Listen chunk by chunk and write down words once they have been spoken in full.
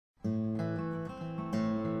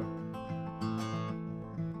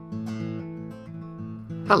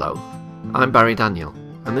Hello, I'm Barry Daniel,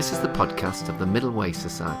 and this is the podcast of the Middle Way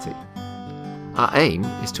Society. Our aim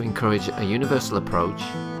is to encourage a universal approach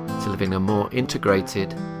to living a more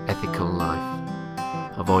integrated, ethical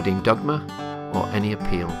life, avoiding dogma or any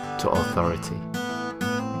appeal to authority.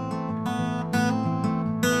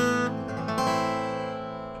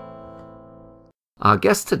 Our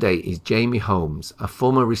guest today is Jamie Holmes, a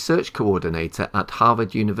former research coordinator at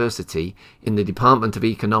Harvard University in the Department of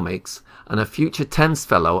Economics and a future Tense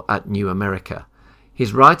Fellow at New America.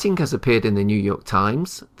 His writing has appeared in the New York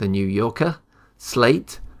Times, the New Yorker,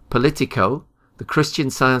 Slate, Politico, the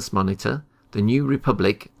Christian Science Monitor, the New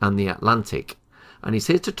Republic and the Atlantic. And he's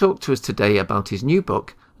here to talk to us today about his new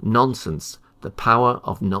book, Nonsense, The Power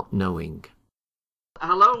of Not Knowing.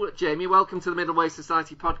 Hello, Jamie. Welcome to the Middle Way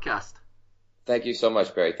Society podcast. Thank you so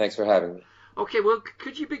much, Barry. Thanks for having me. Okay, well,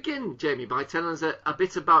 could you begin, Jamie, by telling us a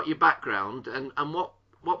bit about your background and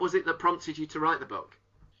what was it that prompted you to write the book?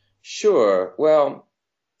 Sure. Well,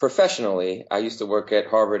 professionally, I used to work at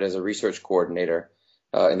Harvard as a research coordinator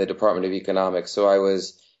in the Department of Economics. So I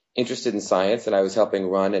was interested in science, and I was helping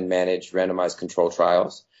run and manage randomized control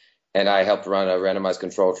trials. And I helped run a randomized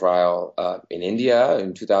control trial in India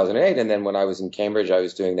in 2008. And then when I was in Cambridge, I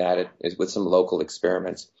was doing that with some local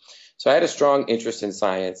experiments. So I had a strong interest in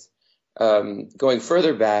science. Going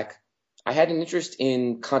further back, I had an interest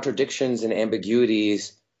in contradictions and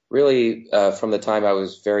ambiguities really from the time I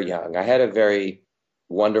was very young. I had a very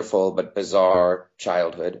wonderful but bizarre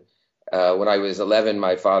childhood. When I was 11,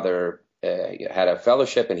 my father had a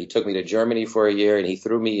fellowship and he took me to Germany for a year, and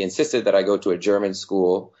he insisted that I go to a German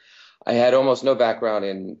school. I had almost no background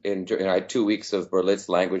I had 2 weeks of Berlitz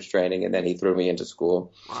language training, and then he threw me into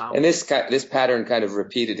school. Wow. And this pattern kind of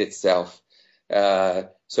repeated itself.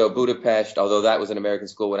 So Budapest, although that was an American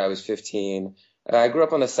school when I was 15, I grew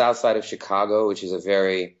up on the south side of Chicago, which is a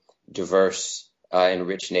very diverse and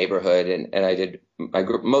rich neighborhood. And I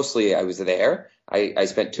was there. I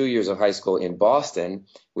spent 2 years of high school in Boston,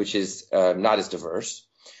 which is not as diverse.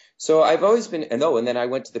 So I've always been, and then I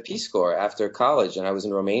went to the Peace Corps after college, and I was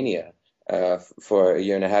in Romania for a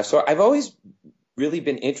year and a half. So I've always really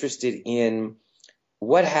been interested in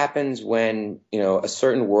what happens when, a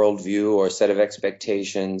certain worldview or set of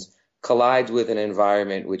expectations collides with an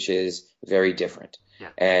environment which is very different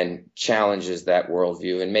and challenges that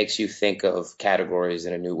worldview and makes you think of categories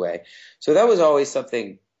in a new way. So that was always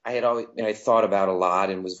something I thought about a lot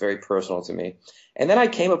and was very personal to me. And then I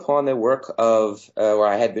came upon the work where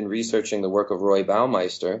I had been researching the work of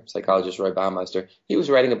psychologist Roy Baumeister. He was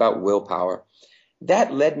writing about willpower.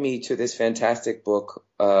 That led me to this fantastic book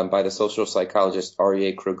by the social psychologist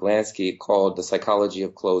R.E.A. Kruglansky called The Psychology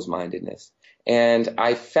of Closed-Mindedness. And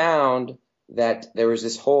I found that there was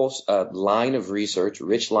this whole rich line of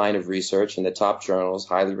research in the top journals,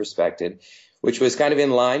 highly respected, which was kind of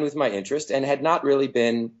in line with my interest and had not really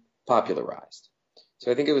been popularized.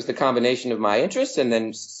 So I think it was the combination of my interest and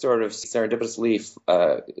then sort of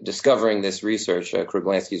serendipitously discovering this research,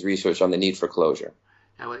 Kruglansky's research on the need for closure.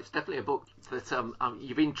 Yeah, well, it's definitely a book that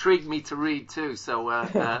you've intrigued me to read too. So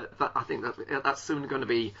I think that's soon going to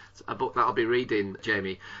be a book that I'll be reading,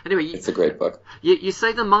 Jamie. Anyway, it's a great book. You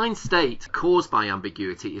say the mind state caused by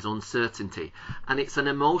ambiguity is uncertainty, and it's an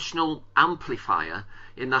emotional amplifier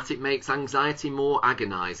in that it makes anxiety more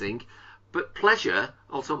agonizing, but pleasure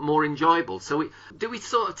also more enjoyable. So do we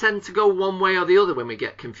sort of tend to go one way or the other when we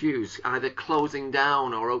get confused, either closing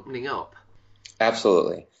down or opening up?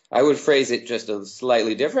 Absolutely. I would phrase it just a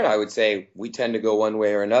slightly different. I would say we tend to go one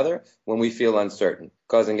way or another when we feel uncertain,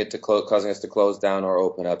 causing us to close down or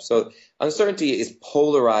open up. So uncertainty is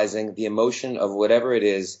polarizing the emotion of whatever it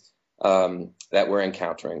is that we're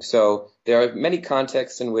encountering. So there are many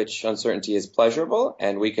contexts in which uncertainty is pleasurable,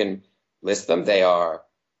 and we can list them. They are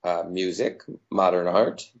music, modern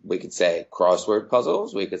art. We could say crossword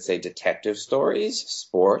puzzles. We could say detective stories,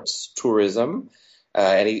 sports, tourism.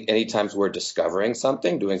 Any times we're discovering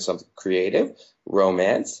something, doing something creative,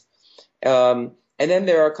 romance. And then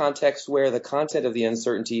there are contexts where the content of the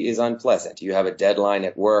uncertainty is unpleasant. You have a deadline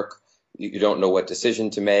at work. You don't know what decision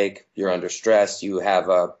to make. You're under stress. You have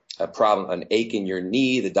a problem, an ache in your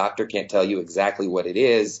knee. The doctor can't tell you exactly what it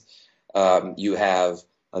is. You have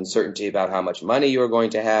uncertainty about how much money you're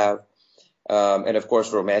going to have. And of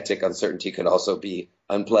course, romantic uncertainty can also be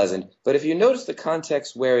unpleasant. But if you notice the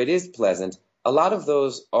context where it is pleasant, a lot of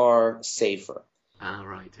those are safer. Ah,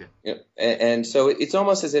 right. Yeah. And so it's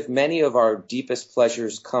almost as if many of our deepest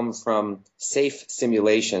pleasures come from safe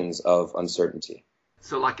simulations of uncertainty.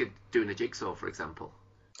 So like doing a jigsaw, for example.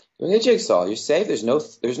 Doing a jigsaw, you're safe. There's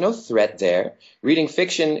no threat there. Reading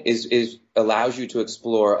fiction allows you to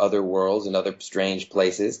explore other worlds and other strange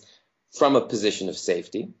places. from a position of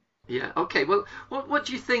safety. Yeah. Okay. Well, what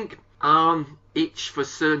do you think itch for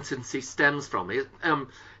certainty stems from?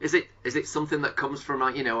 Is it something that comes from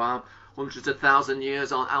hundreds of thousand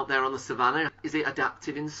years out there on the savannah? Is it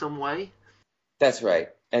adaptive in some way? That's right.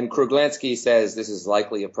 And Kruglansky says this is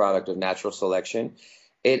likely a product of natural selection.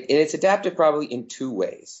 It's adaptive probably in two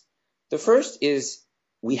ways. The first is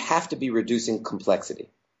we have to be reducing complexity.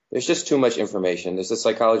 There's just too much information. There's a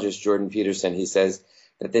psychologist, Jordan Peterson, he says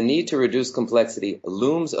that the need to reduce complexity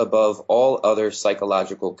looms above all other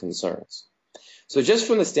psychological concerns. So just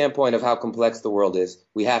from the standpoint of how complex the world is,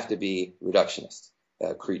 we have to be reductionist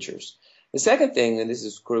creatures. The second thing, and this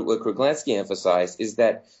is what Kruglansky emphasized, is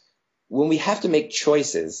that when we have to make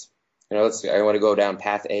choices, I want to go down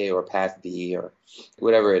path A or path B or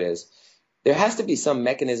whatever it is, there has to be some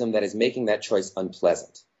mechanism that is making that choice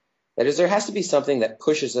unpleasant. That is, there has to be something that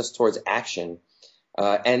pushes us towards action,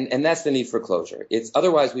 and that's the need for closure.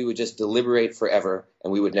 Otherwise we would just deliberate forever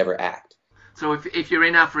and we would never act. So if you're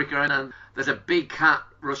in Africa and there's a big cat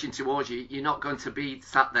rushing towards you, you're not going to be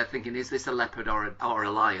sat there thinking, is this a leopard or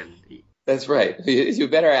a lion? That's right. You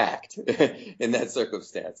better act in that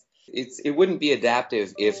circumstance. It wouldn't be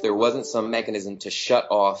adaptive if there wasn't some mechanism to shut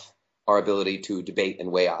off our ability to debate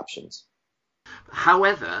and weigh options.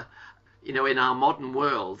 However, in our modern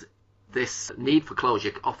world, this need for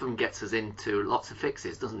closure often gets us into lots of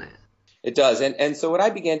fixes, doesn't it? It does. And so what I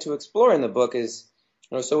began to explore in the book is,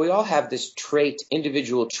 so we all have this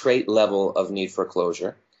individual trait level of need for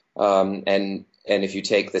closure. And if you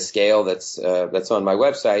take the scale that's on my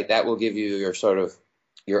website, that will give you your sort of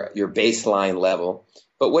your baseline level.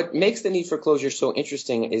 But what makes the need for closure so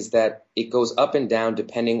interesting is that it goes up and down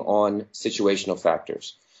depending on situational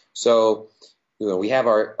factors. So we have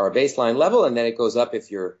our baseline level, and then it goes up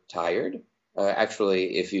if you're tired.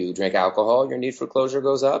 Actually, if you drink alcohol, your need for closure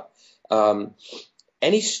goes up.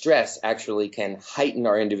 Any stress actually can heighten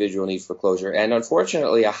our individual need for closure. And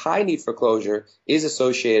unfortunately, a high need for closure is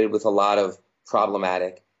associated with a lot of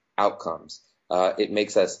problematic outcomes. It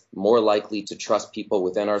makes us more likely to trust people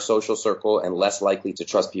within our social circle and less likely to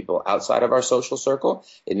trust people outside of our social circle.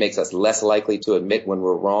 It makes us less likely to admit when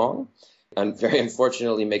we're wrong. And very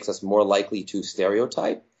unfortunately makes us more likely to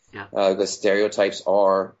stereotype. Yeah. Because stereotypes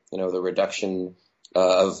are, the reduction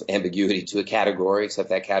of ambiguity to a category, except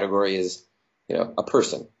that category is, a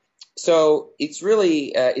person. So it's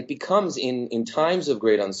really, it becomes in times of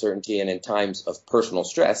great uncertainty and in times of personal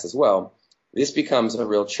stress as well, this becomes a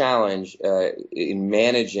real challenge in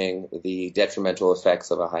managing the detrimental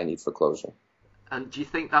effects of a high need for closure. And do you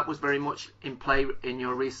think that was very much in play in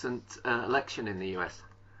your recent election in the US?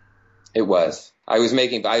 It was. I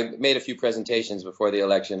made a few presentations before the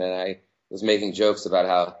election, and I was making jokes about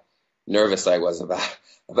how nervous I was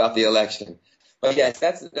about the election. But yes,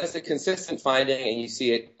 that's a consistent finding, and you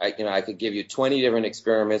see it. I could give you 20 different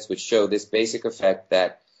experiments which show this basic effect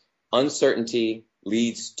that uncertainty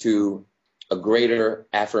leads to a greater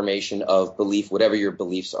affirmation of belief, whatever your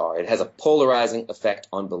beliefs are. It has a polarizing effect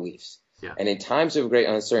on beliefs. Yeah. And in times of great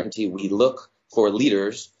uncertainty, we look for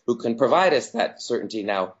leaders who can provide us that certainty.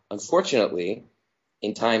 Now, unfortunately,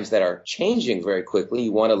 in times that are changing very quickly,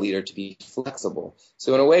 you want a leader to be flexible.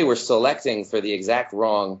 So in a way, we're selecting for the exact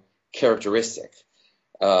wrong characteristic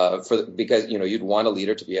because you'd want a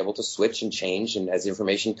leader to be able to switch and change, and as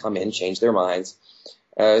information come in, change their minds.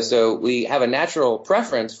 So we have a natural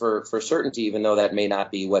preference for certainty, even though that may not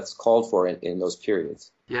be what's called for in those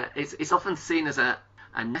periods. Yeah, it's often seen as a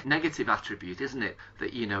negative attribute, isn't it?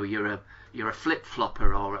 That you're a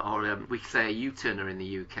flip-flopper or we say a U-turner in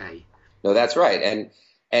the UK. No, that's right,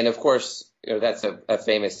 and of course that's a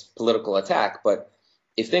famous political attack. But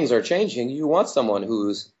if things are changing, you want someone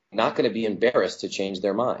who's not going to be embarrassed to change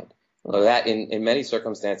their mind. Well, that in many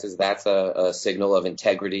circumstances, that's a signal of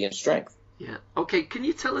integrity and strength. Yeah. Okay. Can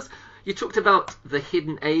you tell us? You talked about the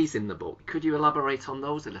hidden A's in the book. Could you elaborate on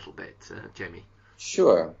those a little bit, Jamie?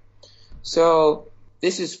 Sure. So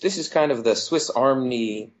this is kind of the Swiss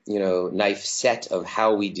Army, knife set of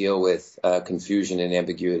how we deal with confusion and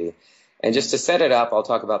ambiguity. And just to set it up, I'll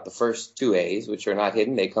talk about the first two A's, which are not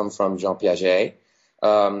hidden. They come from Jean Piaget.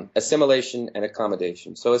 Assimilation and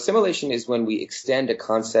accommodation. So assimilation is when we extend a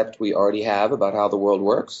concept we already have about how the world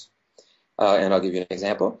works. And I'll give you an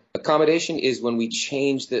example. Accommodation is when we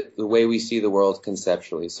change the way we see the world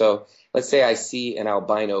conceptually. So let's say I see an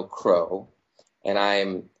albino crow, and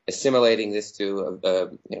I'm assimilating this to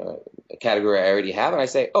a category I already have, and I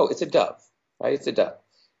say, oh, it's a dove, right? It's a dove.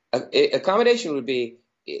 Accommodation would be,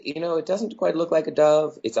 it doesn't quite look like a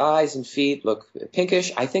dove. Its eyes and feet look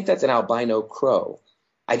pinkish. I think that's an albino crow.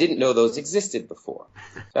 I didn't know those existed before.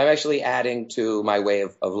 So I'm actually adding to my way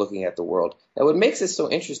of looking at the world. Now, what makes this so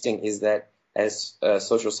interesting is that, as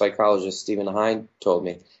social psychologist Stephen Hine told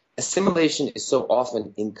me, assimilation is so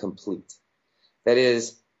often incomplete. That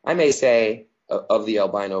is, I may say of the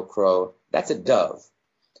albino crow, that's a dove.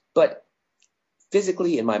 But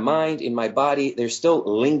physically, in my mind, in my body, there's still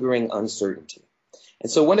lingering uncertainty. And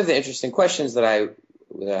so one of the interesting questions that I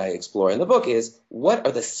explore in the book is, what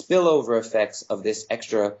are the spillover effects of this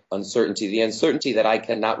extra uncertainty, the uncertainty that I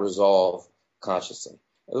cannot resolve consciously?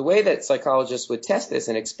 The way that psychologists would test this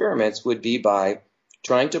in experiments would be by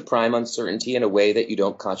trying to prime uncertainty in a way that you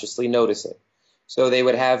don't consciously notice it. So they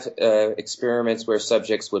would have experiments where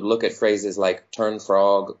subjects would look at phrases like turn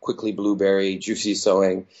frog, quickly blueberry, juicy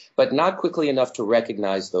sewing, but not quickly enough to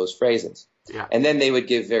recognize those phrases. Yeah. And then they would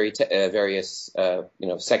give various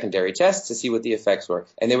secondary tests to see what the effects were.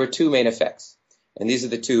 And there were two main effects. And these are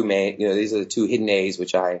the two hidden A's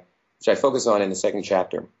which I focus on in the second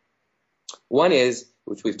chapter. One is,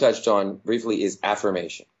 which we've touched on briefly, is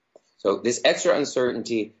affirmation. So this extra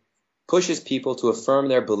uncertainty pushes people to affirm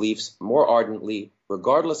their beliefs more ardently,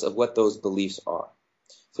 regardless of what those beliefs are.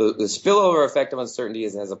 So the spillover effect of uncertainty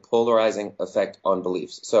has a polarizing effect on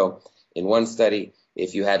beliefs. So in one study,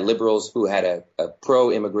 if you had liberals who had a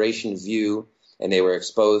pro-immigration view and they were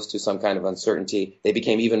exposed to some kind of uncertainty, they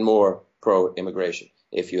became even more pro-immigration.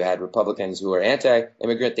 If you had Republicans who were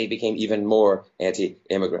anti-immigrant, they became even more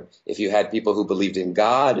anti-immigrant. If you had people who believed in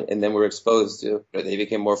God and then were exposed to, they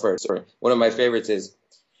became more for it. One of my favorites is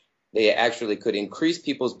they actually could increase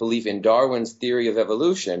people's belief in Darwin's theory of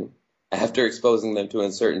evolution after exposing them to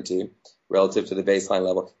uncertainty relative to the baseline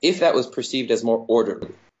level, if that was perceived as more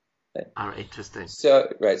orderly. Interesting. So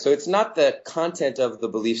it's not the content of the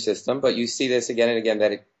belief system, but you see this again and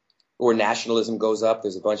again or nationalism goes up.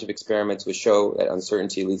 There's a bunch of experiments which show that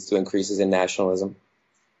uncertainty leads to increases in nationalism.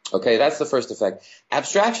 Okay, that's the first effect.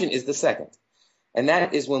 Abstraction is the second, and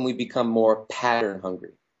that is when we become more pattern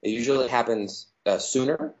hungry. It usually happens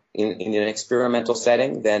sooner in an experimental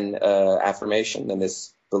setting than affirmation, than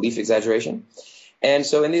this belief exaggeration. And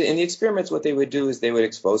so in the experiments, what they would do is they would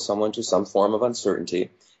expose someone to some form of uncertainty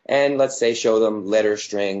and, let's say, show them letter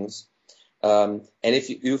strings. And if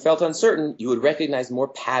you felt uncertain, you would recognize more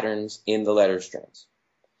patterns in the letter strings.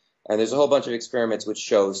 And there's a whole bunch of experiments which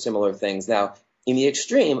show similar things. Now, in the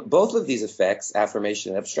extreme, both of these effects,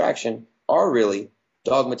 affirmation and abstraction, are really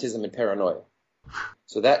dogmatism and paranoia.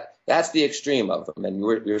 So that's the extreme of them. And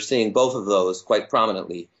we're seeing both of those quite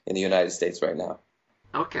prominently in the United States right now.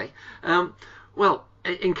 Okay. Well,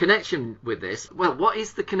 in connection with this, what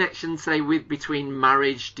is the connection, say, between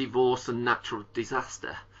marriage, divorce, and natural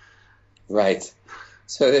disaster? Right.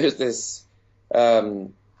 So there's this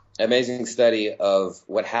amazing study of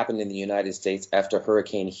what happened in the United States after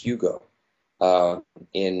Hurricane Hugo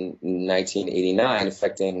in 1989,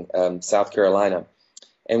 affecting South Carolina.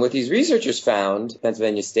 And what these researchers found,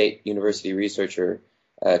 Pennsylvania State University researcher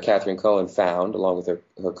Catherine Cohen found, along with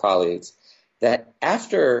her colleagues, that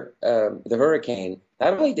after the hurricane,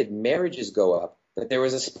 not only did marriages go up, but there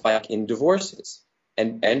was a spike in divorces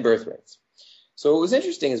and birth rates. So what was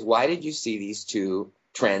interesting is, why did you see these two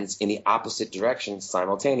trends in the opposite direction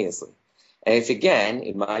simultaneously? And it's, again,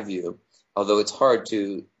 in my view, although it's hard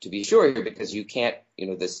to be sure here because you can't,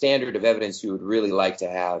 the standard of evidence you would really like to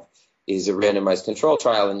have is a randomized control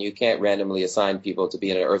trial, and you can't randomly assign people to be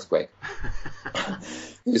in an earthquake.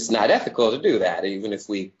 It's not ethical to do that, even if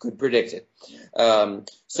we could predict it. But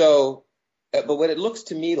what it looks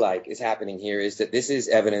to me like is happening here is that this is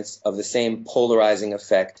evidence of the same polarizing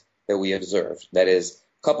effect that we observed. That is,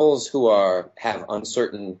 couples who have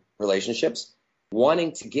uncertain relationships,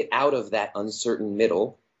 wanting to get out of that uncertain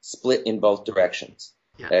middle, split in both directions.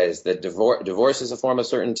 Yeah. As the divorce is a form of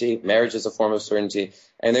certainty, marriage is a form of certainty.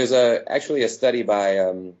 And there's actually a study by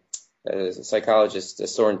a psychologist,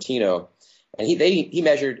 Sorrentino, and he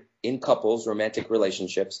measured in couples, romantic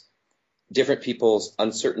relationships, different people's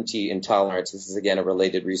uncertainty intolerance. This is, again, a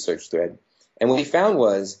related research thread. And what he found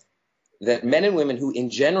was that men and women who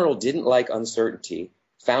in general didn't like uncertainty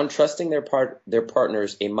found trusting their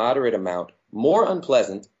partners a moderate amount more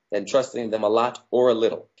unpleasant than trusting them a lot or a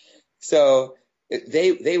little. So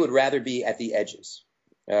they would rather be at the edges.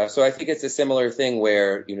 So I think it's a similar thing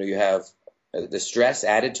where, you have the stress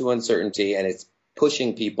added to uncertainty, and it's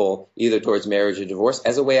pushing people either towards marriage or divorce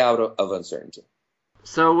as a way out of uncertainty.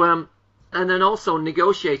 So, and then also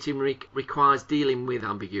negotiating requires dealing with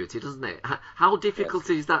ambiguity, doesn't it? How difficult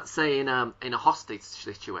is that, say, in a hostage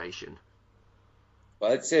situation?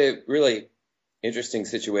 Well, it's a really interesting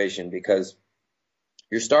situation because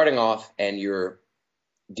you're starting off and you're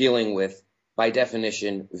dealing with, by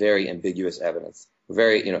definition, very ambiguous evidence.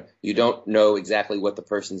 very, you don't know exactly what the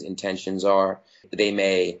person's intentions are. They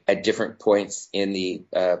may, at different points in the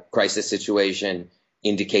crisis situation,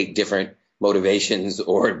 indicate different motivations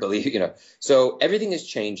or belief, So everything is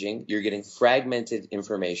changing. You're getting fragmented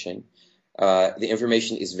information. The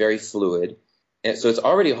information is very fluid. And so it's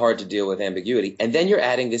already hard to deal with ambiguity. And then you're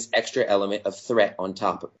adding this extra element of threat on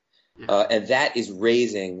top of it. And that is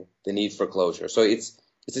raising the need for closure. So it's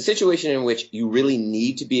a situation in which you really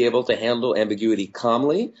need to be able to handle ambiguity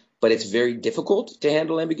calmly, but it's very difficult to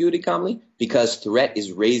handle ambiguity calmly because threat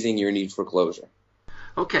is raising your need for closure.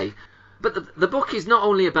 Okay, but the book is not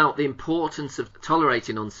only about the importance of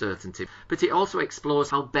tolerating uncertainty, but it also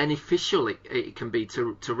explores how beneficial it can be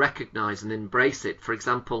to recognize and embrace it. For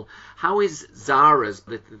example, how is Zara's,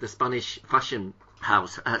 the Spanish fashion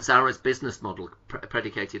house, Zara's business model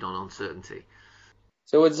predicated on uncertainty?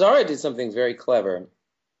 So what Zara did something very clever.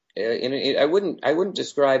 I wouldn't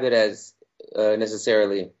describe it as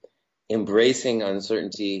necessarily embracing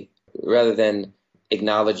uncertainty rather than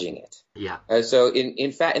acknowledging it. Yeah. So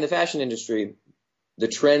in fact, in the fashion industry, the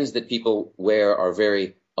trends that people wear are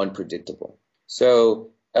very unpredictable. So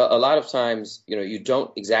a lot of times, you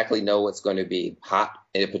don't exactly know what's going to be hot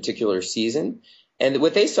in a particular season. And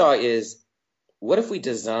what they saw is, what if we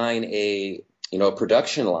design a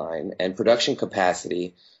production line and production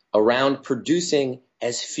capacity around producing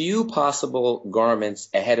as few possible garments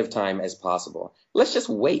ahead of time as possible? Let's just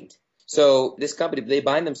wait. So this company, they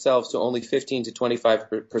bind themselves to only 15 to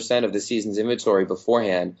 25% of the season's inventory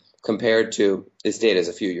beforehand, compared to, this data is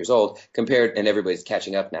a few years old, and everybody's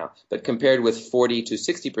catching up now, but compared with 40 to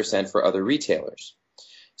 60% for other retailers.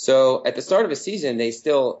 So at the start of a season, they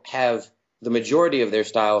still have the majority of their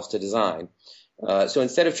styles to design. So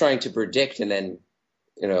instead of trying to predict and then,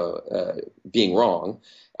 being wrong,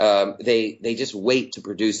 they just wait to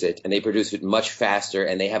produce it, and they produce it much faster,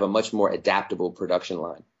 and they have a much more adaptable production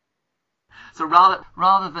line. So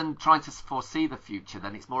rather than trying to foresee the future,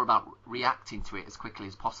 then it's more about reacting to it as quickly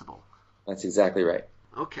as possible. That's exactly right.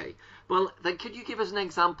 Okay. Well, then could you give us an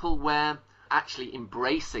example where actually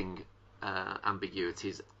embracing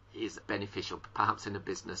ambiguities is beneficial, perhaps in a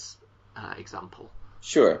business example?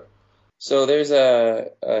 Sure. So there's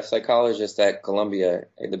a psychologist at Columbia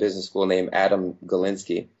in the business school named Adam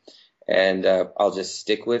Galinsky, and I'll just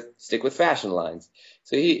stick with fashion lines.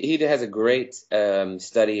 So he has a great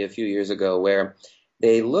study a few years ago where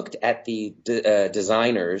they looked at the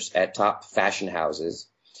designers at top fashion houses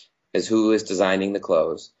as who is designing the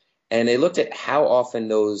clothes, and they looked at how often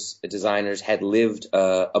those designers had lived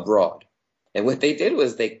abroad. And what they did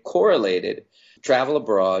was they correlated travel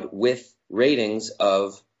abroad with ratings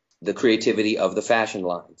of the creativity of the fashion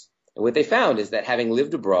lines. And what they found is that having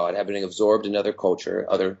lived abroad, having absorbed another culture,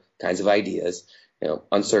 other kinds of ideas,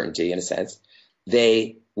 uncertainty in a sense,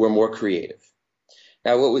 they were more creative.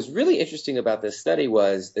 Now, what was really interesting about this study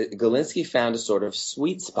was that Galinsky found a sort of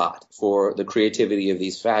sweet spot for the creativity of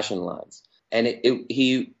these fashion lines. And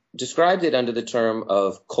he described it under the term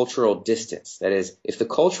of cultural distance. That is, if the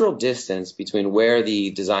cultural distance between where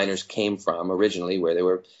the designers came from originally, where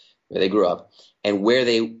they grew up, and where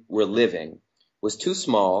they were living was too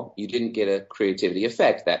small, you didn't get a creativity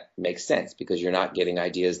effect. That makes sense because you're not getting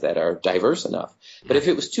ideas that are diverse enough. But if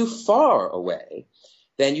it was too far away,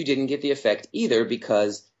 then you didn't get the effect either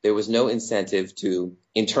because there was no incentive to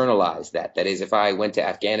internalize that. That is, if I went to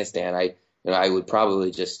Afghanistan, I would probably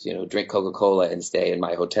just, drink Coca-Cola and stay in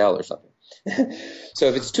my hotel or something. So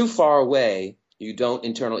if it's too far away, you don't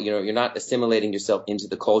you're not assimilating yourself into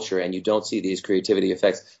the culture and you don't see these creativity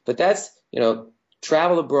effects. But that's,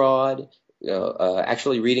 travel abroad,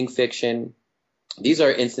 actually reading fiction. These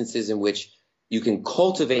are instances in which you can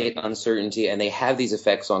cultivate uncertainty and they have these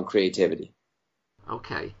effects on creativity.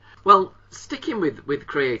 Okay. Well, sticking with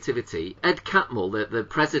creativity, Ed Catmull, the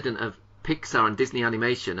president of Pixar and Disney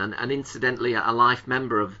Animation, and incidentally a life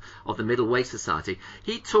member of the Middle Way Society,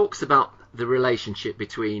 he talks about the relationship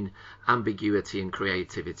between ambiguity and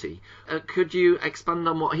creativity. Could you expand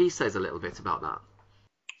on what he says a little bit about that?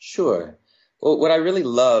 Sure. Well, what I really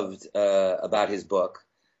loved about his book,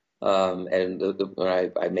 and when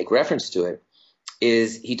I make reference to it,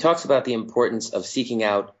 is he talks about the importance of seeking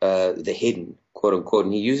out the hidden, quote unquote,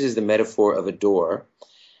 and he uses the metaphor of a door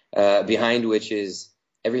behind which is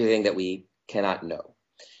everything that we cannot know.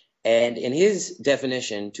 And in his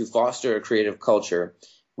definition, to foster a creative culture,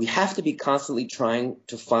 we have to be constantly trying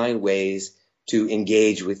to find ways to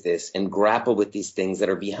engage with this and grapple with these things that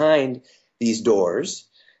are behind these doors.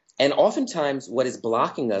 And oftentimes what is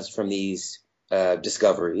blocking us from these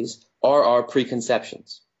discoveries are our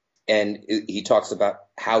preconceptions. And he talks about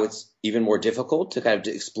how it's even more difficult to kind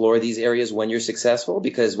of explore these areas when you're successful,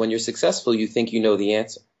 because when you're successful, you think you know the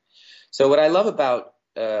answer. So what I love about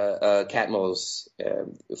Catmull's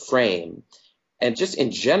frame, and just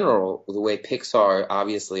in general, the way Pixar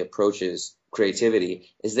obviously approaches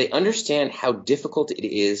creativity, is they understand how difficult it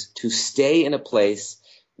is to stay in a place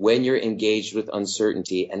when you're engaged with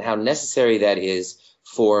uncertainty, and how necessary that is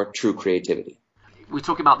for true creativity. We're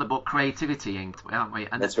talking about the book Creativity Inc., aren't we?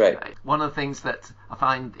 And that's right. One of the things that I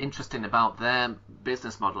find interesting about their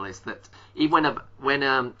business model is that even when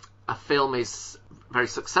a film is very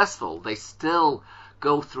successful, they still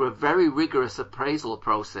go through a very rigorous appraisal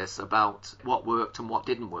process about what worked and what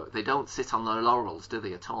didn't work. They don't sit on their laurels, do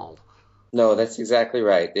they, at all? No, that's exactly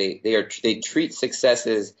right. They treat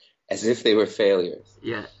successes as if they were failures.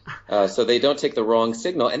 Yeah. So they don't take the wrong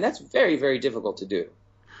signal, and that's very, very difficult to do.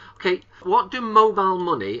 Okay, what do mobile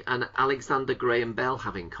money and Alexander Graham Bell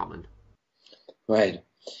have in common? Right.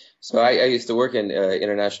 So I used to work in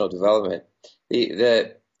international development.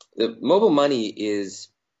 The mobile money is,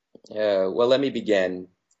 well, let me begin.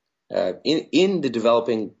 In the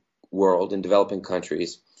developing world, in developing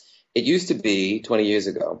countries, it used to be 20 years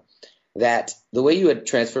ago that the way you would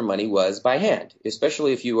transfer money was by hand,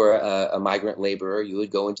 especially if you were a migrant laborer. You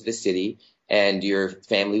would go into the city and your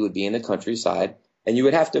family would be in the countryside, and you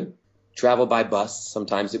would have to travel by bus.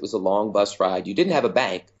 Sometimes it was a long bus ride. You didn't have a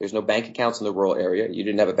bank. There's no bank accounts in the rural area. You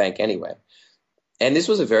didn't have a bank anyway. And this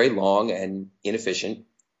was a very long and inefficient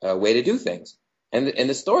way to do things. And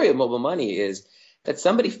the story of mobile money is that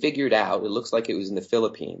somebody figured out, it looks like it was in the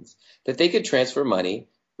Philippines, that they could transfer money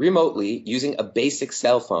remotely using a basic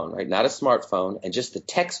cell phone, right? Not a smartphone, and just the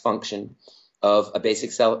text function of a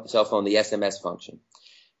basic cell phone, the SMS function.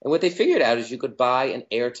 And what they figured out is you could buy an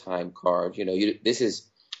airtime card. These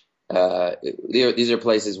are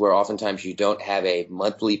places where oftentimes you don't have a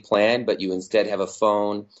monthly plan, but you instead have a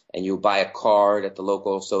phone, and you buy a card at the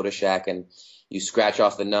local soda shack, and you scratch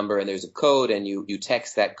off the number, and there's a code, and you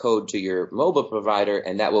text that code to your mobile provider,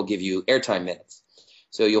 and that will give you airtime minutes.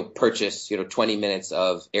 So you'll purchase 20 minutes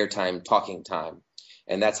of airtime talking time,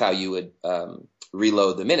 and that's how you would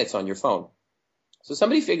reload the minutes on your phone. So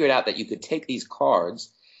somebody figured out that you could take these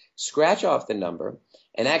cards, scratch off the number,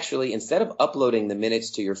 and actually, instead of uploading the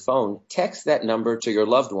minutes to your phone, text that number to your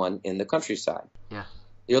loved one in the countryside. Yeah.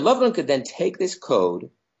 Your loved one could then take this code,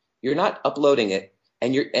 you're not uploading it,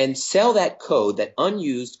 and sell that code, that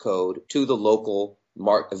unused code, to the local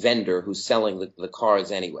vendor who's selling the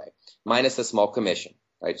cards anyway, minus a small commission,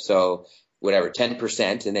 right? So whatever,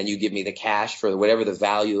 10%, and then you give me the cash for whatever the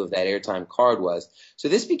value of that airtime card was. So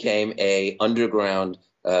this became a underground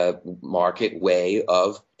market way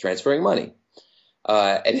of transferring money.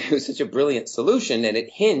 And it was such a brilliant solution, and it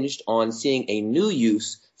hinged on seeing a new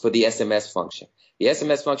use for the SMS function. The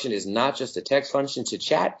SMS function is not just a text function to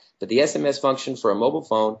chat, but the SMS function for a mobile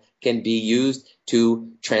phone can be used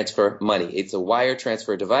to transfer money. It's a wire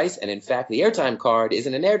transfer device, and in fact, the airtime card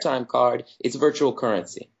isn't an airtime card, it's virtual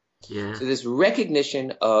currency. Yeah. So this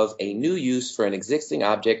recognition of a new use for an existing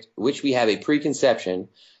object, which we have a preconception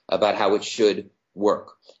about how it should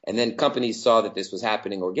work. And then companies saw that this was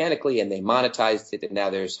happening organically, and they monetized it, and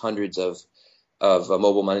now there's hundreds of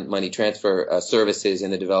mobile money transfer services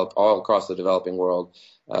all across the developing world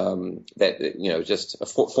that just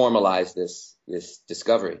formalize this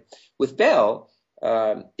discovery. With Bell,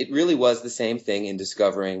 it really was the same thing in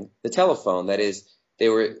discovering the telephone. That is,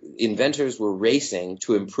 inventors were racing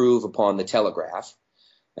to improve upon the telegraph,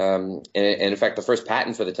 and in fact, the first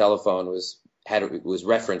patent for the telephone was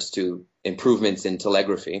referenced to improvements in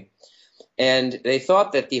telegraphy. And they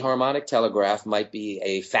thought that the harmonic telegraph might be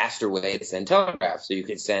a faster way to send telegraphs. So you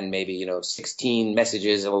could send maybe, 16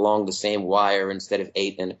 messages along the same wire instead of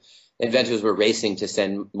 8. And inventors were racing to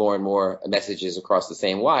send more and more messages across the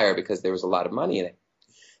same wire because there was a lot of money in it.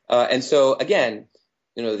 And so, again,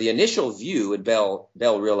 the initial view at Bell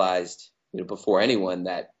realized, before anyone,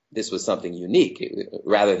 that this was something unique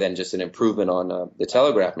rather than just an improvement on the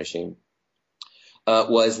telegraph machine,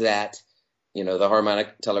 was that the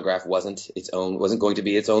harmonic telegraph wasn't going to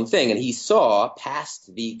be its own thing, and he saw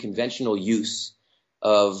past the conventional use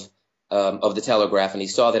of the telegraph, and he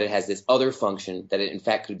saw that it has this other function that it in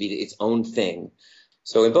fact could be its own thing.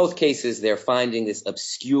 So in both cases, they're finding this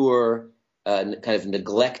obscure, kind of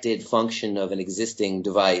neglected function of an existing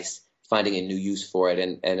device, finding a new use for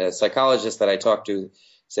it. And a psychologist that I talked to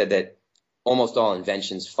said that almost all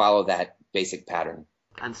inventions follow that basic pattern.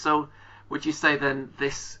 And so, would you say then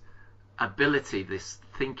this ability, this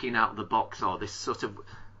thinking out of the box, or this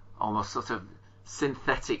almost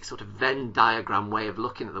synthetic Venn diagram way of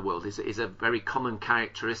looking at the world is a very common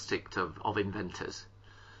characteristic of inventors?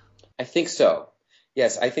 I think so.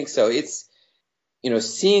 Yes, I think so. It's,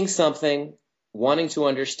 seeing something, wanting to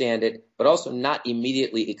understand it, but also not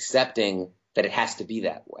immediately accepting that it has to be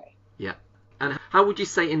that way. Yeah. And how would you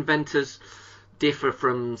say inventors differ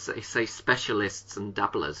from, say specialists and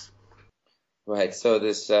dabblers? Right. So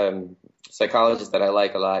this psychologist that I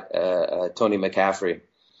like a lot, Tony McCaffrey,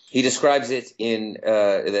 he describes it in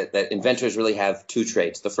that inventors really have two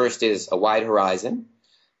traits. The first is a wide horizon.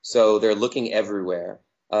 So they're looking everywhere.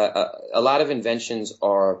 A lot of inventions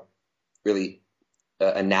are really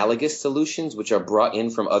analogous solutions, which are brought in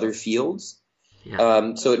from other fields.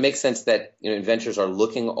 Yeah. So it makes sense that inventors are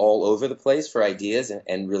looking all over the place for ideas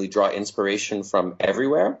and really draw inspiration from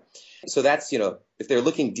everywhere. So that's, if they're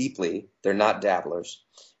looking deeply, they're not dabblers.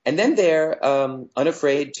 And then they're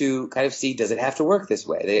unafraid to kind of see, does it have to work this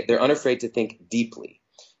way? They're unafraid to think deeply.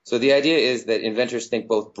 So the idea is that inventors think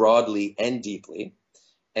both broadly and deeply,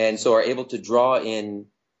 and so are able to draw in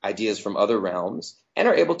ideas from other realms and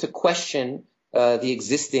are able to question the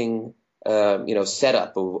existing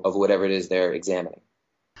setup of whatever it is they're examining.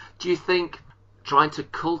 Do you think trying to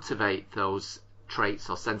cultivate those traits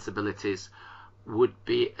or sensibilities would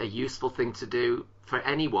be a useful thing to do for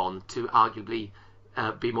anyone to arguably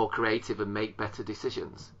be more creative and make better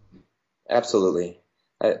decisions? Absolutely.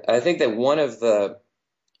 I think that one of the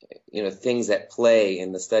things at play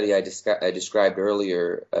in the study I described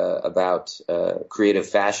earlier about creative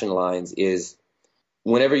fashion lines is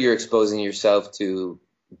whenever you're exposing yourself to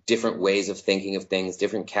different ways of thinking of things,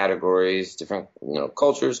 different categories, different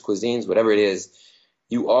cultures, cuisines, whatever it is,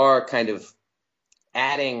 you are kind of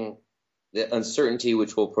adding the uncertainty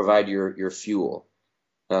which will provide your fuel.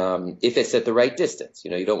 If it's at the right distance,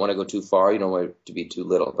 you don't want to go too far, you don't want it to be too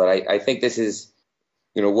little. But I think this is,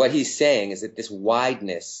 what he's saying is that this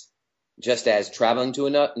wideness, just as traveling to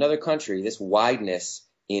another country, this wideness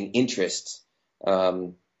in interests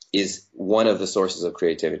is one of the sources of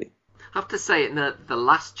creativity. I have to say, in the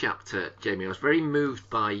last chapter, Jamie, I was very moved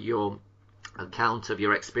by your account of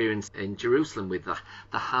your experience in Jerusalem with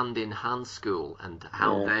the Hand-in-Hand School and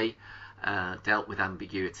how they dealt with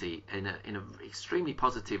ambiguity in an extremely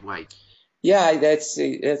positive way. Yeah, that's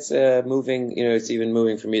moving. It's even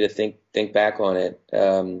moving for me to think back on it.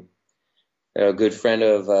 A good friend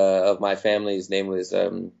of my family's name was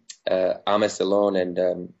Amos Elon,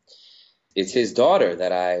 and it's his daughter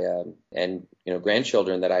that I and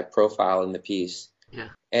grandchildren that I profile in the piece. Yeah.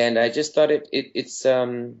 And I just thought it's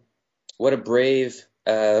what a brave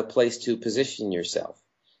place to position yourself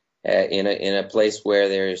in a place where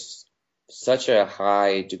there's such a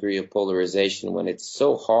high degree of polarization, when it's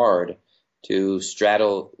so hard to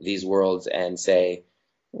straddle these worlds and say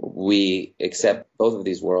we accept both of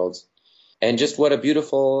these worlds. And just what a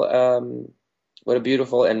beautiful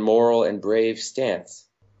and moral and brave stance.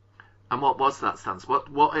 And what was that stance? What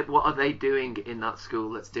are they doing in that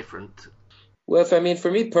school that's different? Well, for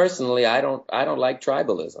me personally, I don't like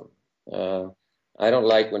tribalism. I don't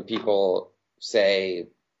like when people say,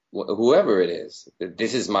 whoever it is,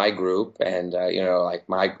 this is my group, and like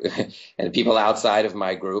my and people outside of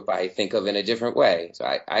my group I think of in a different way. So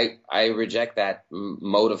I reject that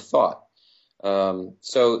mode of thought.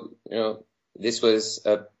 So this was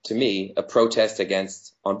to me a protest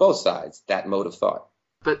against, on both sides, that mode of thought.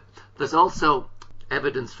 But there's also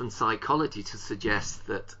evidence from psychology to suggest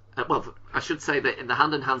that, well, I should say that in the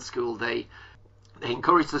Hand-in-Hand School, they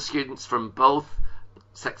encourage the students from both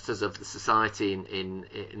sectors of the society in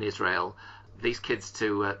Israel, these kids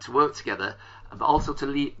to work together, but also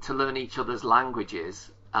to learn each other's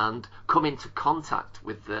languages and come into contact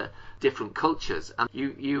with the different cultures. And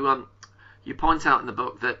you point out in the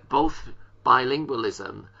book that both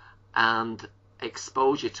bilingualism and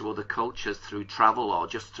exposure to other cultures through travel or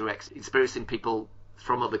just through experiencing people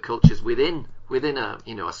from other cultures within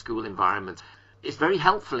a school environment is very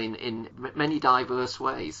helpful in many diverse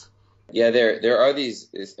ways. Yeah, there are this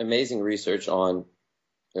amazing research on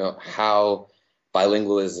how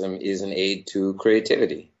bilingualism is an aid to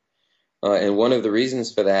creativity, and one of the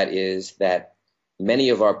reasons for that is that many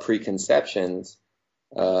of our preconceptions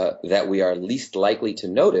that we are least likely to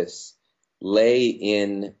notice lay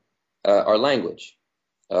in our language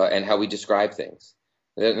and how we describe things.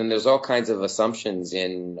 And there's all kinds of assumptions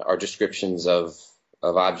in our descriptions of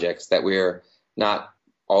objects that we're not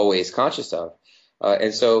always conscious of.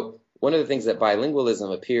 And so one of the things that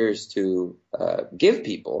bilingualism appears to give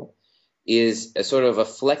people is a sort of a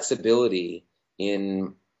flexibility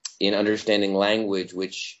in understanding language,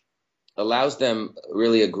 which allows them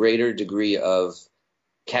really a greater degree of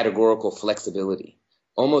categorical flexibility,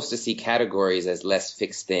 almost to see categories as less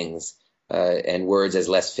fixed things and words as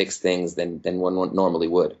less fixed things than one normally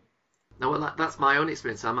would. No, well, that's my own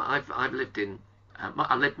experience. I've lived in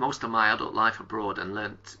I lived most of my adult life abroad and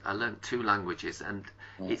I learnt two languages, and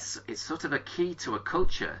it's sort of a key to a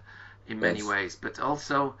culture in many ways, but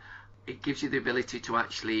also it gives you the ability to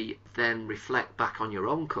actually then reflect back on your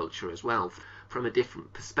own culture as well from a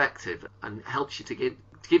different perspective, and helps you to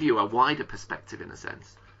give you a wider perspective in a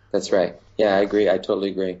sense. That's right. Yeah, I agree. I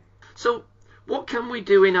totally agree. So what can we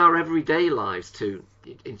do in our everyday lives to,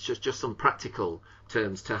 in just some practical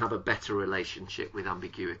terms, to have a better relationship with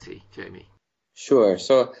ambiguity, Jamie? Sure.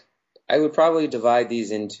 So I would probably divide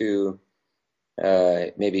these into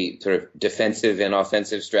maybe sort of defensive and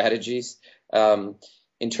offensive strategies.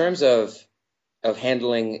 In terms of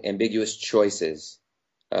handling ambiguous choices,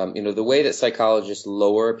 the way that psychologists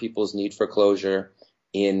lower people's need for closure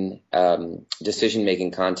in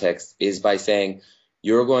decision-making context is by saying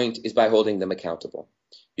is by holding them accountable.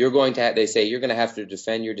 They say you're going to have to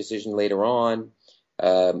defend your decision later on.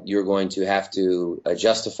 You're going to have to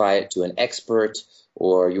justify it to an expert,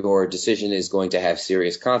 or your decision is going to have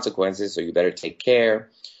serious consequences, so you better take care.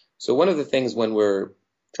 So one of the things when we're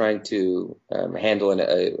trying to handle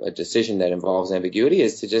a decision that involves ambiguity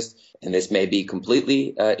is to just, and this may be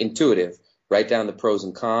completely intuitive, write down the pros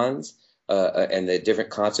and cons and the different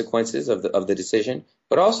consequences of the decision,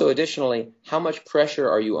 but also additionally, how much pressure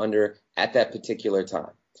are you under at that particular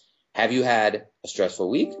time? Have you had a stressful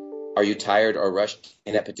week? Are you tired or rushed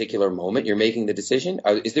in that particular moment you're making the decision?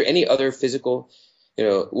 Is there any other physical,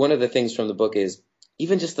 one of the things from the book is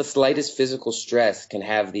even just the slightest physical stress can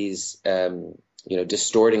have these,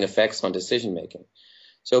 distorting effects on decision making.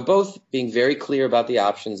 So both being very clear about the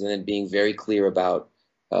options and then being very clear about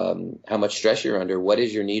how much stress you're under, what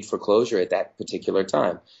is your need for closure at that particular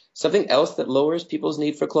time. Something else that lowers people's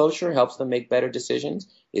need for closure, helps them make better decisions,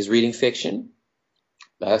 is reading fiction.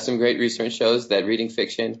 Some great research shows that reading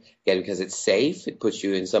fiction, again, because it's safe, it puts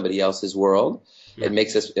you in somebody else's world. Yeah.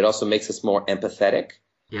 It also makes us more empathetic.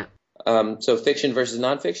 Yeah. So fiction versus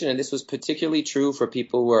nonfiction, and this was particularly true for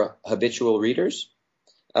people who are habitual readers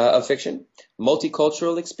of fiction.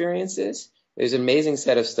 Multicultural experiences. There's an amazing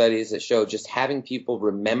set of studies that show just having people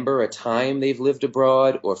remember a time they've lived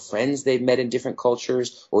abroad, or friends they've met in different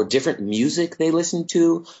cultures, or different music they listened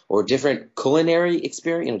to, or different culinary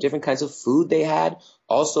experience, different kinds of food they had,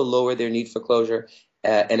 also lower their need for closure.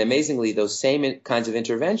 And amazingly, those same kinds of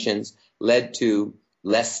interventions led to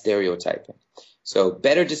less stereotyping. So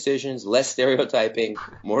better decisions, less stereotyping,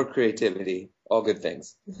 more creativity, all good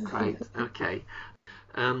things. Right. Okay.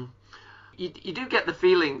 You do get the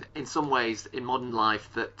feeling in some ways in modern life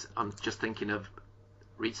that, I'm just thinking of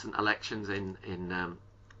recent elections in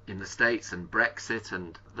the States and Brexit,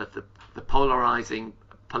 and that the polarizing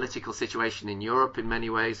political situation in Europe in many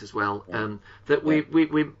ways as well, that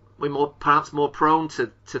we're perhaps more prone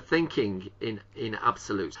to thinking in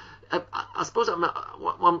absolutes. I suppose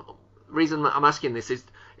one reason I'm asking this is,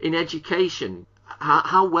 in education,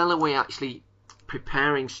 how well are we actually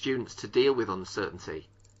preparing students to deal with uncertainty?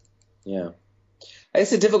 Yeah,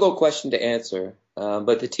 it's a difficult question to answer,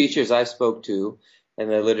 but the teachers I've spoke to and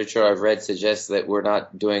the literature I've read suggests that we're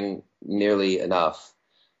not doing nearly enough.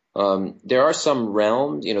 There are some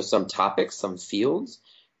realms, some topics, some fields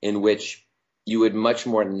in which you would much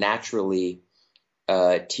more naturally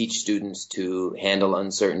teach students to handle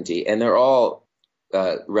uncertainty, and they're all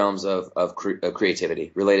realms of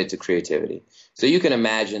creativity, related to creativity. So you can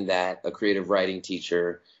imagine that a creative writing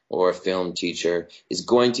teacher or a film teacher is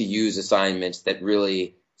going to use assignments that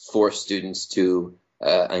really force students to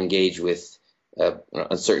engage with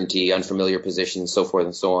uncertainty, unfamiliar positions, so forth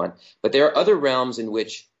and so on. But there are other realms in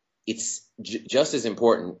which it's just as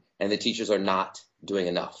important, and the teachers are not doing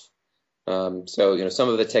enough. So some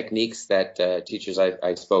of the techniques that teachers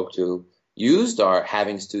I spoke to used are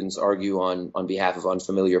having students argue on behalf of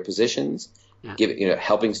unfamiliar positions,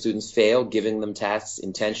 helping students fail, giving them tasks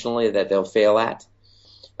intentionally that they'll fail at.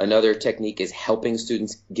 Another technique is helping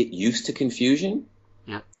students get used to confusion.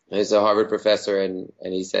 Yeah. There's a Harvard professor, and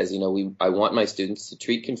he says, I want my students to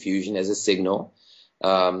treat confusion as a signal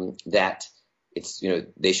that it's,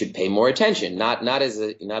 they should pay more attention, not as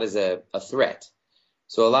a threat.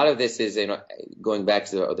 So a lot of this is, going back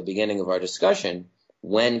to the beginning of our discussion.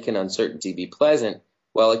 When can uncertainty be pleasant?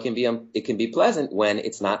 Well, it can be pleasant when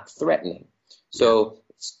it's not threatening. So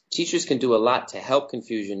teachers can do a lot to help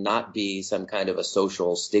confusion not be some kind of a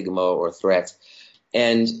social stigma or threat.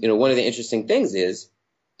 And, one of the interesting things is,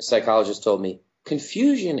 a psychologist told me,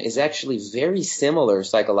 confusion is actually very similar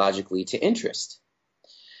psychologically to interest.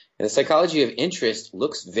 And the psychology of interest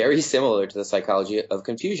looks very similar to the psychology of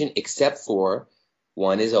confusion, except for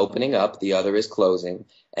one is opening up, the other is closing.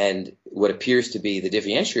 And what appears to be the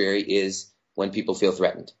differentiatory is when people feel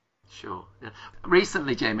threatened. Sure. Yeah.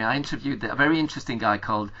 Recently, Jamie, I interviewed a very interesting guy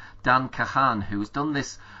called Dan Kahan, who's done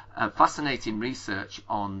this fascinating research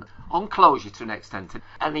on closure to an extent.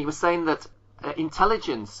 And he was saying that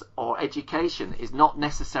intelligence or education is not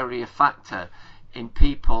necessarily a factor in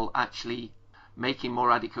people actually making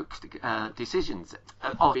more adequate decisions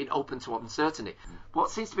or being open to uncertainty.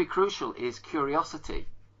 What seems to be crucial is curiosity.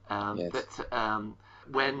 Yes. That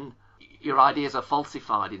when your ideas are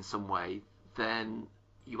falsified in some way, then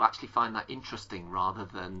you actually find that interesting rather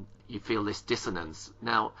than you feel this dissonance.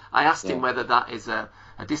 Now, I asked him whether that is a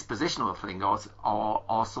dispositional thing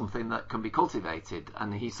or something that can be cultivated,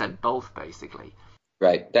 and he said both, basically.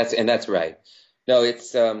 Right. That's right. No,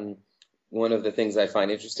 it's one of the things I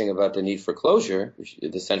find interesting about the need for closure, which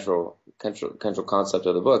the central concept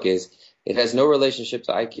of the book, is it has no relationship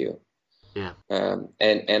to IQ. Yeah.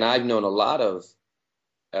 And I've known a lot of,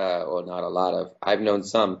 or not a lot of, I've known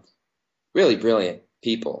some really brilliant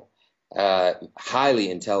people, highly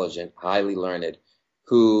intelligent, highly learned,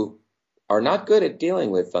 who are not good at dealing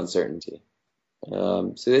with uncertainty.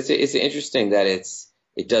 So it's interesting that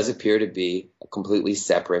it does appear to be a completely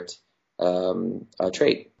separate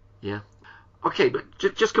trait. Yeah. Okay, but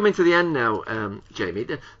just coming to the end now, Jamie,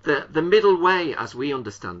 the middle way, as we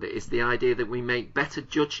understand it, is the idea that we make better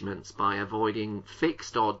judgments by avoiding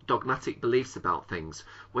fixed or dogmatic beliefs about things,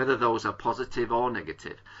 whether those are positive or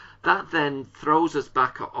negative. That then throws us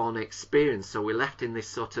back on experience, so we're left in this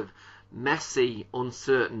sort of messy,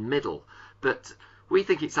 uncertain middle. But we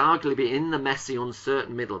think it's arguably in the messy,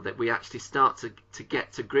 uncertain middle that we actually start to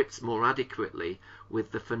get to grips more adequately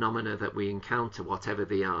with the phenomena that we encounter, whatever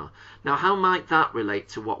they are. Now, how might that relate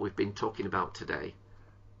to what we've been talking about today?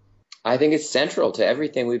 I think it's central to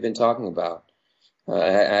everything we've been talking about.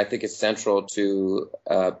 I think it's central to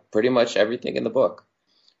pretty much everything in the book.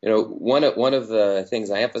 You know, one of the things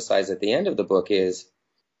I emphasize at the end of the book is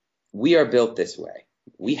we are built this way.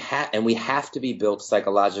 We have to be built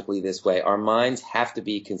psychologically this way. Our minds have to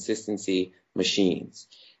be consistency machines.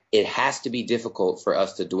 It has to be difficult for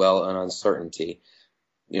us to dwell on uncertainty,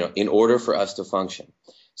 in order for us to function.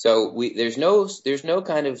 So there's no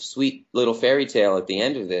kind of sweet little fairy tale at the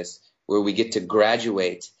end of this where we get to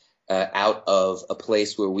graduate out of a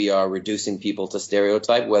place where we are reducing people to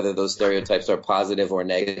stereotype, whether those stereotypes are positive or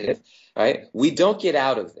negative, right? We don't get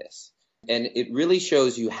out of this. And it really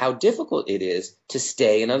shows you how difficult it is to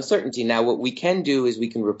stay in uncertainty. Now, what we can do is we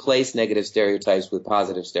can replace negative stereotypes with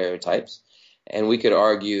positive stereotypes. And we could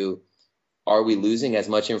argue, are we losing as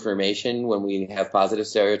much information when we have positive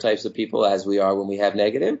stereotypes of people as we are when we have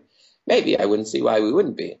negative? Maybe. I wouldn't see why we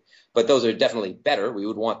wouldn't be. But those are definitely better. We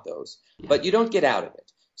would want those. Yeah. But you don't get out of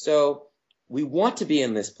it. So we want to be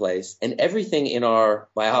in this place, and everything in our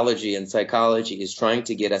biology and psychology is trying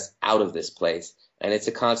to get us out of this place. And it's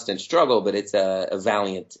a constant struggle, but it's a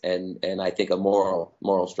valiant and I think a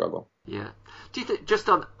moral struggle. Yeah. Do you think, just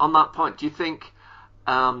on that point, do you think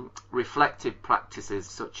reflective practices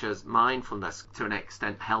such as mindfulness to an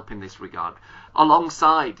extent help in this regard,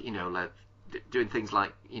 alongside, like doing things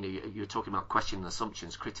like, you're talking about questioning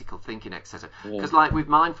assumptions, critical thinking, etc. Because like with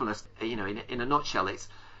mindfulness, in a nutshell, it's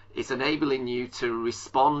enabling you to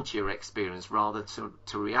respond to your experience rather to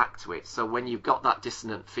react to it. So when you've got that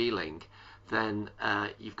dissonant feeling, then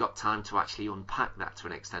you've got time to actually unpack that to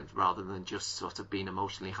an extent rather than just sort of being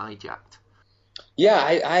emotionally hijacked. Yeah,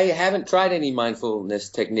 I haven't tried any mindfulness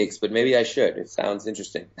techniques, but maybe I should. It sounds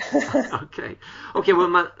interesting. Okay. Well,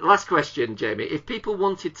 my last question, Jamie. If people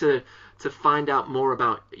wanted to find out more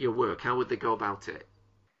about your work, how would they go about it?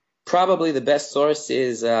 Probably the best source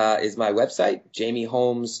is my website,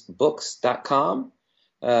 jamieholmesbooks.com.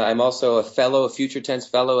 I'm also a future tense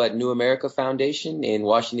fellow at New America Foundation in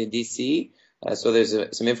Washington, D.C. So there's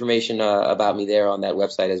some information about me there on that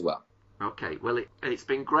website as well. Okay, well, it's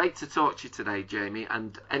been great to talk to you today, Jamie.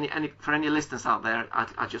 And for any listeners out there,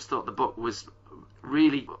 I just thought the book was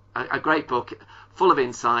really a great book, full of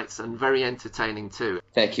insights and very entertaining too.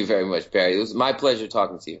 Thank you very much, Barry. It was my pleasure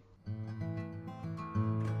talking to you.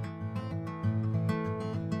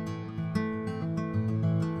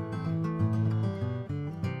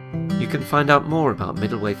 You can find out more about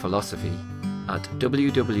middle way philosophy at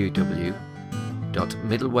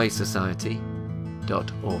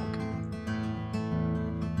www.middlewaysociety.org.